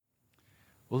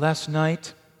Well, last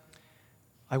night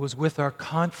I was with our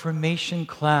confirmation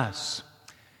class.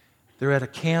 They're at a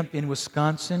camp in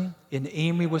Wisconsin, in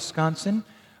Amory, Wisconsin,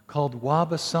 called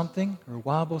Waba something, or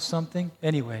Wabo something.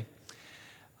 Anyway,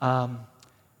 so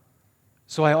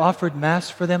I offered Mass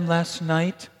for them last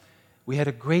night. We had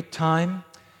a great time.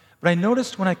 But I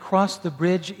noticed when I crossed the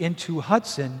bridge into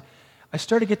Hudson, I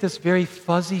started to get this very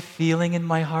fuzzy feeling in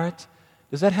my heart.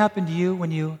 Does that happen to you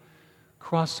when you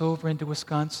cross over into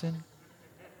Wisconsin?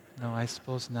 No, I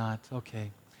suppose not.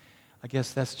 Okay. I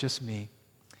guess that's just me.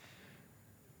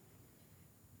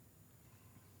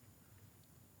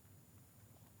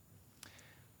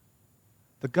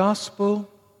 The gospel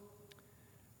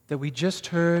that we just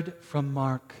heard from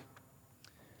Mark.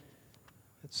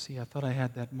 Let's see, I thought I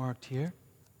had that marked here.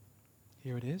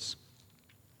 Here it is.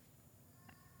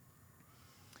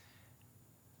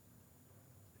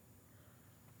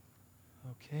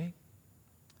 Okay.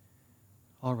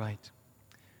 All right.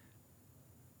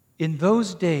 In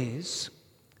those days,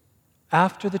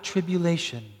 after the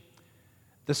tribulation,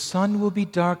 the sun will be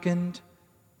darkened,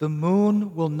 the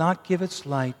moon will not give its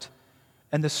light,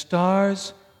 and the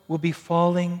stars will be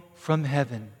falling from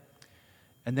heaven.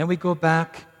 And then we go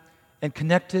back and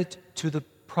connect it to the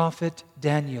prophet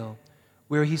Daniel,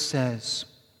 where he says,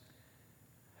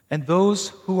 "And those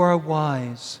who are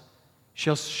wise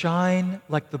shall shine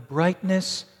like the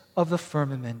brightness of the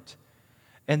firmament,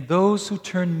 and those who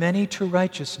turn many to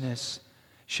righteousness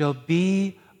shall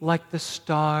be like the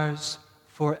stars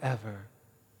forever."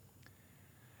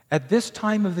 At this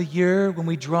time of the year, when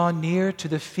we draw near to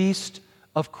the feast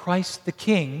of Christ the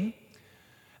King,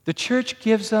 the church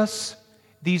gives us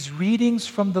these readings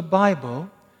from the Bible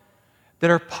that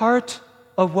are part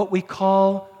of what we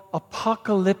call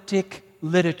apocalyptic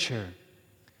literature.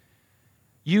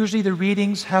 Usually the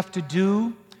readings have to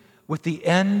do with the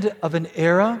end of an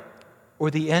era or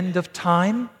the end of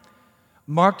time,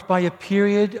 marked by a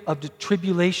period of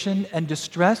tribulation and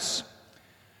distress.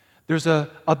 There's a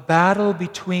battle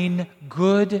between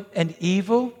good and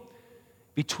evil,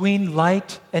 between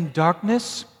light and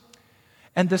darkness,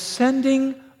 and the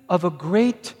sending of a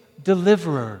great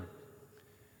deliverer.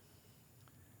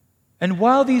 And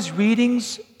while these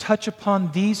readings touch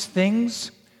upon these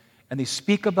things, and they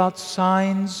speak about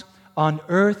signs on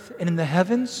earth and in the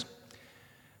heavens,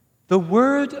 the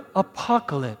word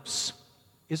apocalypse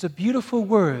is a beautiful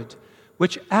word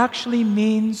which actually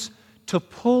means to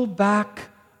pull back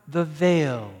the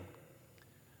veil.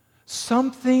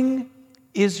 Something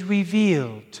is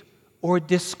revealed or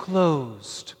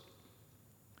disclosed.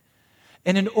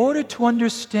 And in order to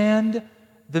understand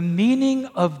the meaning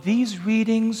of these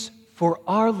readings for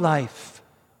our life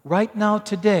right now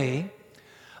today,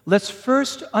 let's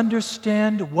first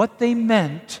understand what they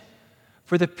meant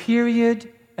for the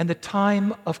period and the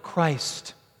time of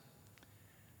Christ.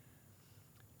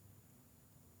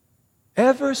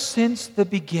 Ever since the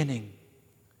beginning,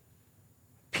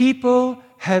 people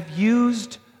have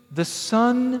used the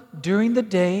sun during the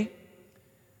day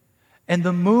and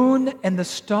the moon and the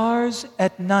stars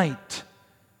at night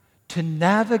to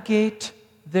navigate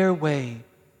their way,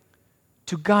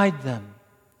 to guide them.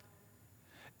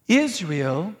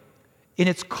 Israel, in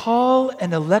its call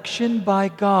and election by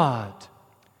God,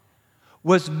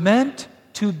 was meant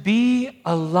to be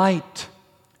a light,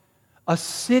 a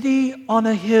city on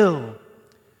a hill,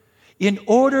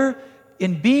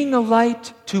 in being a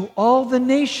light to all the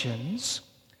nations,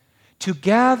 to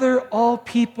gather all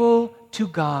people to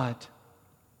God.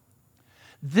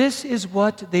 This is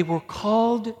what they were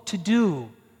called to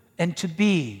do and to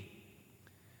be.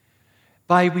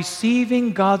 By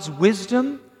receiving God's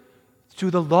wisdom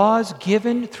through the laws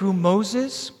given through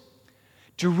Moses,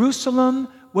 Jerusalem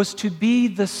was to be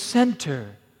the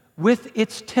center with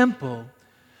its temple,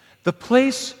 the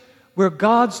place where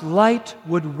God's light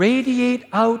would radiate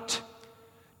out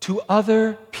to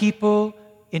other people,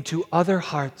 into other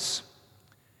hearts.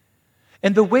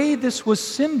 And the way this was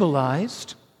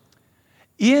symbolized,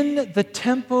 in the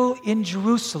temple in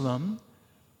Jerusalem,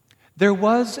 there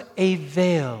was a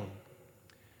veil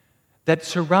that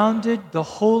surrounded the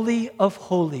Holy of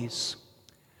Holies.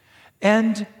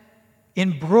 And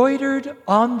embroidered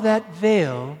on that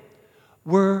veil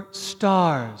were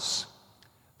stars,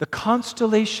 the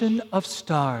constellation of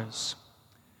stars.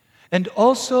 And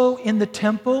also in the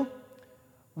temple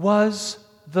was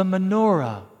the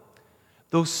menorah,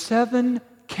 those 7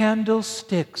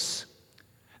 candlesticks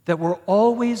that were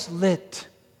always lit.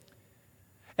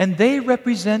 And they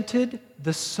represented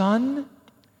the sun,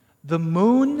 the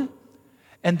moon,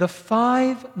 and the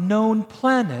 5 known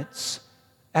planets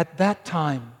at that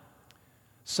time.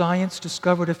 Science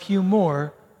discovered a few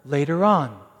more later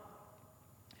on.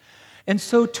 And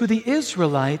so to the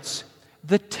Israelites,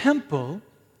 the temple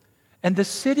and the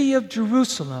city of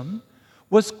Jerusalem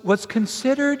was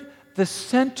considered the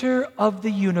center of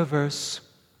the universe,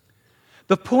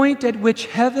 the point at which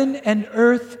heaven and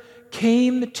earth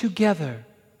came together.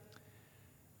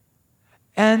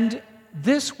 And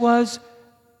this was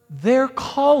their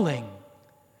calling,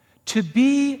 to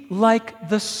be like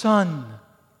the sun,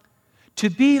 to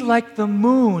be like the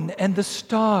moon and the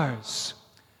stars,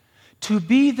 to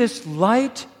be this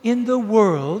light in the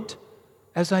world,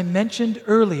 as I mentioned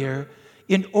earlier,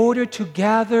 in order to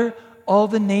gather all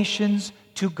the nations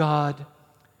to God,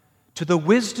 to the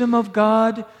wisdom of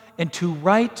God, and to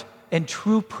right and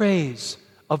true praise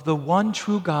of the one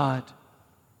true God.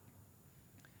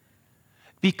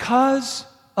 Because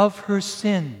of her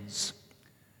sins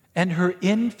and her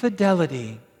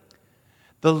infidelity,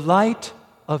 the light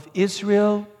of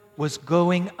Israel was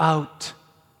going out.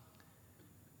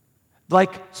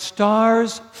 Like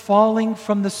stars falling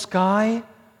from the sky,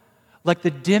 like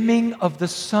the dimming of the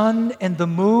sun and the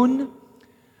moon,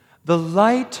 the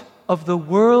light of the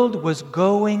world was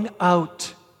going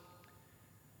out.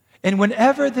 And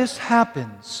whenever this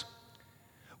happens,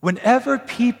 whenever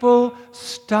people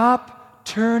stop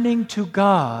turning to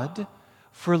God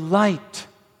for light,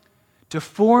 to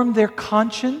form their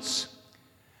conscience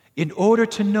in order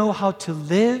to know how to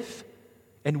live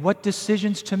and what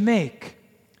decisions to make,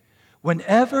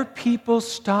 whenever people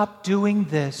stop doing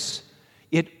this,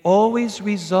 it always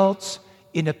results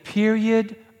in a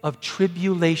period of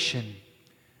tribulation.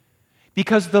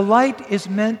 Because the light is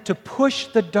meant to push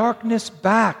the darkness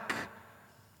back.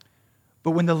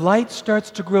 But when the light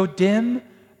starts to grow dim,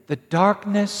 the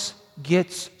darkness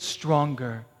gets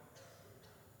stronger.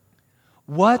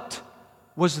 What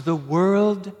was the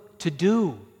world to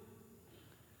do?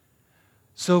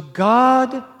 So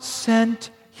God sent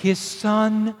His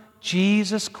Son,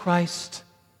 Jesus Christ.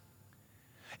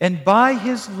 And by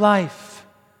His life,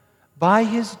 by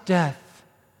His death,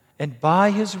 and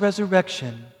by His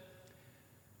resurrection,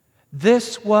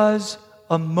 this was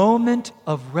a moment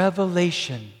of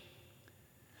revelation.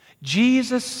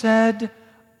 Jesus said,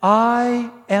 "I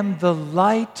am the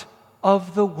light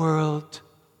of the world."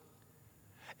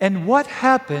 And what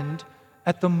happened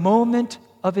at the moment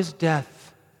of His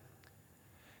death?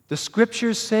 The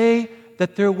Scriptures say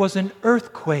that there was an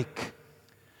earthquake.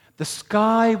 The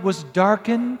sky was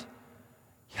darkened,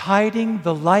 hiding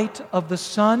the light of the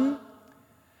sun,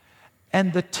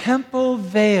 and the temple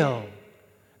veil,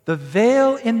 the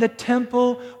veil in the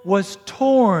temple was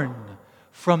torn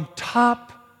from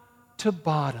top to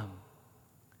bottom.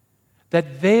 That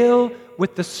veil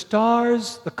with the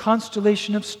stars, the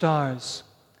constellation of stars.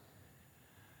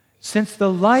 Since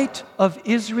the light of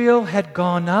Israel had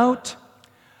gone out,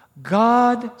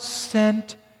 God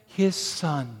sent His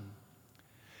Son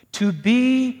to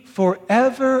be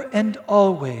forever and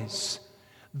always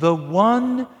the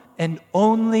one and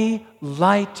only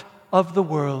light of the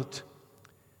world.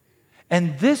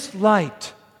 And this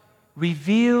light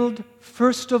revealed,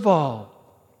 first of all,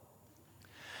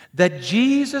 that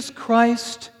Jesus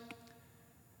Christ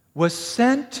was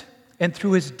sent, and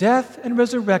through His death and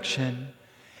resurrection,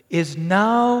 is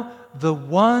now the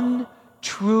one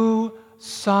true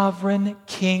sovereign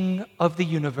King of the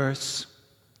universe.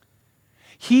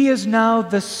 He is now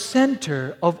the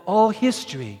center of all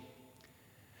history.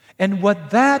 And what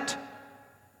that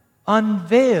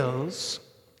unveils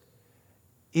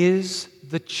is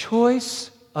the choice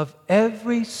of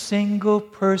every single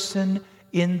person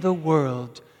in the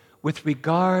world with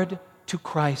regard to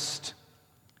Christ.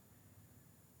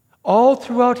 All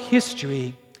throughout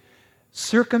history,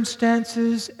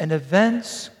 circumstances and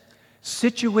events,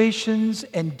 situations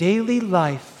and daily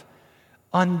life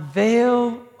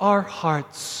unveil our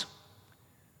hearts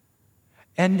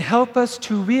and help us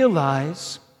to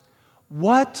realize,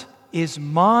 what is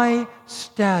my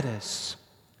status?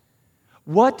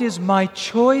 What is my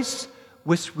choice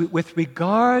with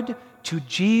regard to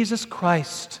Jesus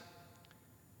Christ?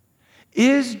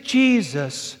 Is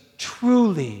Jesus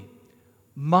truly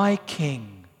my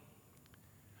King?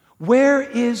 Where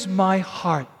is my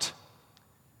heart?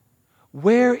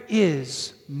 Where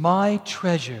is my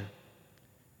treasure?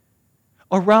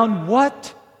 Around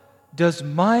what does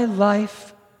my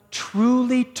life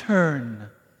truly turn?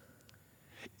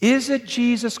 Is it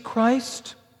Jesus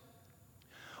Christ?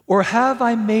 Or have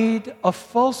I made a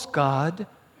false god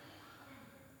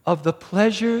of the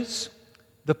pleasures,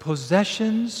 the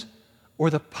possessions, or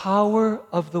the power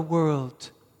of the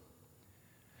world?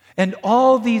 And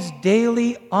all these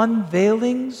daily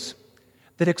unveilings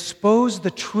that expose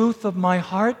the truth of my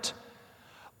heart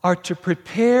are to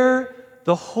prepare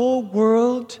the whole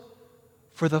world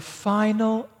for the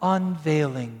final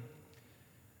unveiling,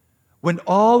 when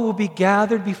all will be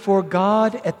gathered before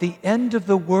God at the end of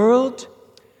the world,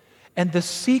 and the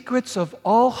secrets of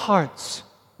all hearts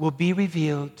will be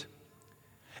revealed.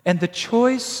 And the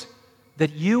choice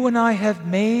that you and I have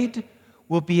made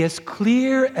will be as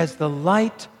clear as the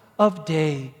light of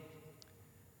day.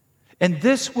 And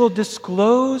this will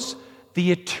disclose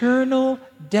the eternal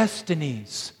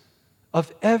destinies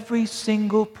of every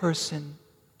single person.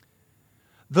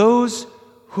 Those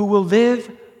who will live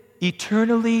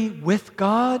eternally with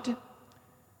God,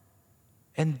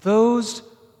 and those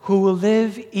who will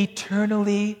live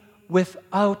eternally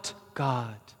without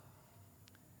God.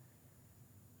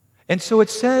 And so it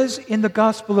says in the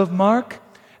Gospel of Mark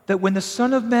that when the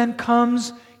Son of Man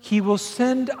comes, he will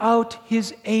send out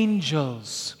his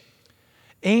angels.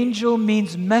 Angel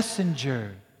means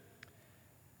messenger.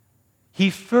 He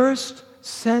first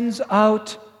sends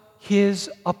out his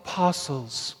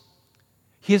apostles,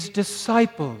 his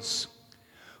disciples,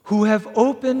 who have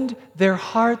opened their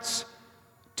hearts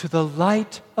to the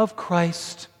light of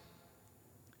Christ.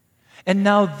 And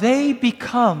now they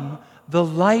become the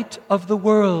light of the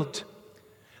world,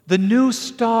 the new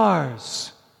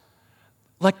stars,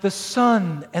 like the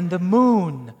sun and the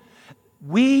moon.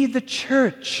 We, the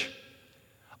church,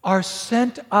 are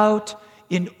sent out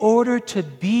in order to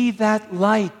be that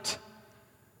light,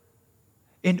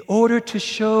 in order to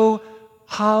show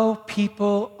how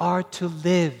people are to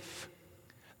live,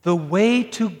 the way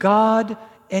to God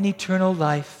and eternal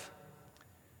life.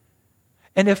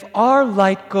 And if our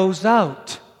light goes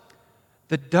out,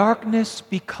 the darkness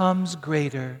becomes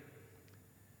greater.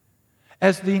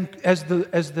 As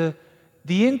the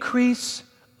increase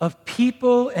of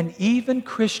people and even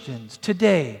Christians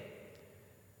today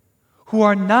who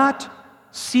are not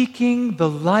seeking the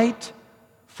light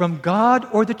from God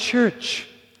or the church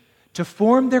to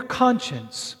form their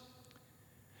conscience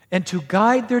and to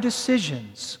guide their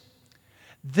decisions,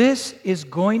 this is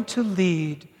going to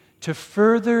lead to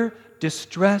further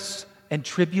distress and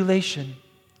tribulation.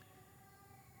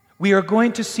 We are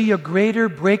going to see a greater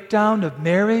breakdown of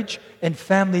marriage and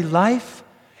family life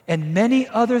and many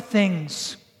other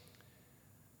things.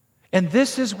 And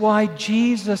this is why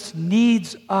Jesus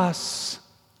needs us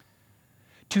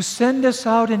to send us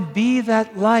out and be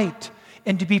that light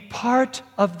and to be part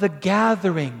of the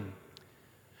gathering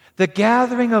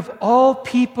of all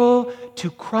people to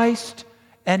Christ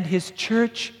and His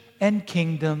church and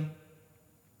kingdom.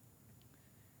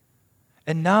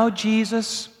 And now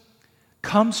Jesus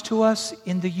comes to us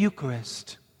in the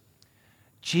Eucharist.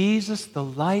 Jesus, the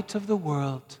light of the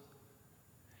world,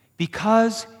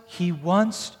 because He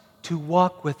wants to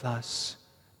walk with us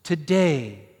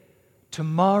today,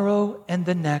 tomorrow, and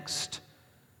the next,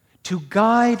 to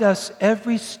guide us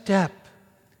every step,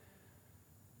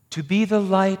 to be the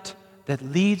light that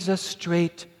leads us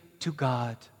straight to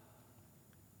God.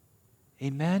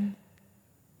 Amen.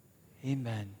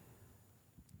 Amen.